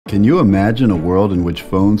Can you imagine a world in which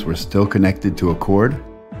phones were still connected to a cord?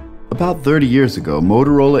 About 30 years ago,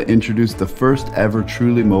 Motorola introduced the first ever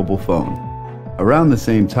truly mobile phone. Around the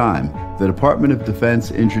same time, the Department of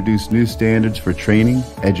Defense introduced new standards for training,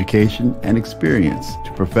 education, and experience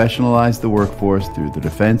to professionalize the workforce through the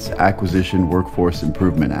Defense Acquisition Workforce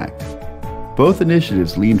Improvement Act. Both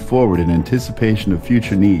initiatives leaned forward in anticipation of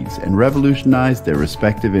future needs and revolutionized their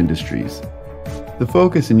respective industries. The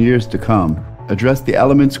focus in years to come addressed the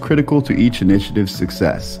elements critical to each initiative's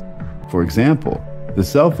success. For example, the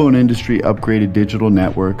cell phone industry upgraded digital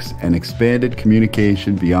networks and expanded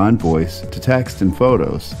communication beyond voice to text and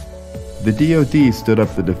photos. The DoD stood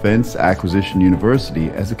up the Defense Acquisition University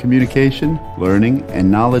as a communication, learning, and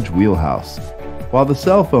knowledge wheelhouse. While the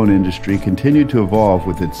cell phone industry continued to evolve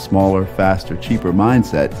with its smaller, faster, cheaper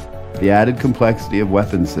mindset, the added complexity of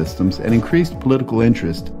weapons systems and increased political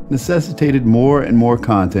interest necessitated more and more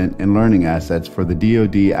content and learning assets for the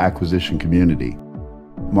DoD acquisition community.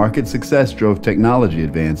 Market success drove technology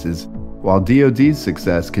advances, while DoD's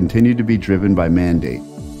success continued to be driven by mandate.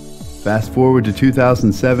 Fast forward to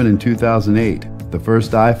 2007 and 2008, the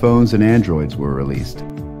first iPhones and Androids were released.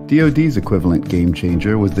 DoD's equivalent game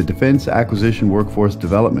changer was the Defense Acquisition Workforce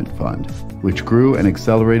Development Fund, which grew and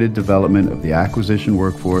accelerated development of the acquisition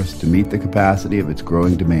workforce to meet the capacity of its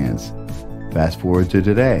growing demands. Fast forward to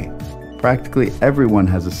today. Practically everyone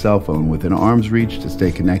has a cell phone within arm's reach to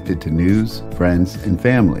stay connected to news, friends, and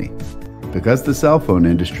family. Because the cell phone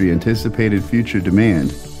industry anticipated future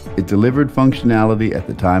demand, it delivered functionality at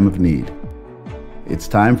the time of need. It's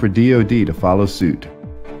time for DoD to follow suit.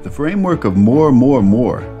 The framework of more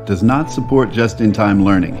does not support just-in-time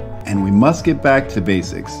learning, and we must get back to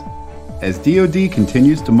basics. As DoD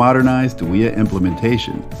continues to modernize DAWIA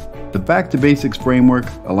implementation, the Back to Basics framework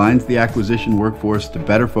aligns the acquisition workforce to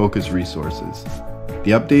better focus resources.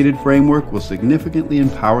 The updated framework will significantly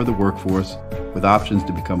empower the workforce with options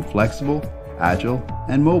to become flexible, agile,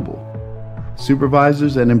 and mobile.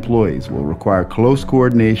 Supervisors and employees will require close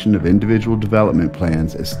coordination of individual development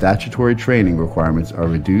plans as statutory training requirements are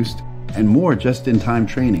reduced and more just-in-time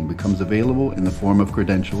training becomes available in the form of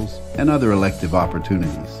credentials and other elective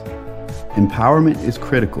opportunities. Empowerment is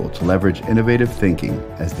critical to leverage innovative thinking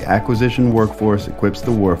as the acquisition workforce equips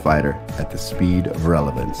the warfighter at the speed of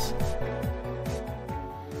relevance.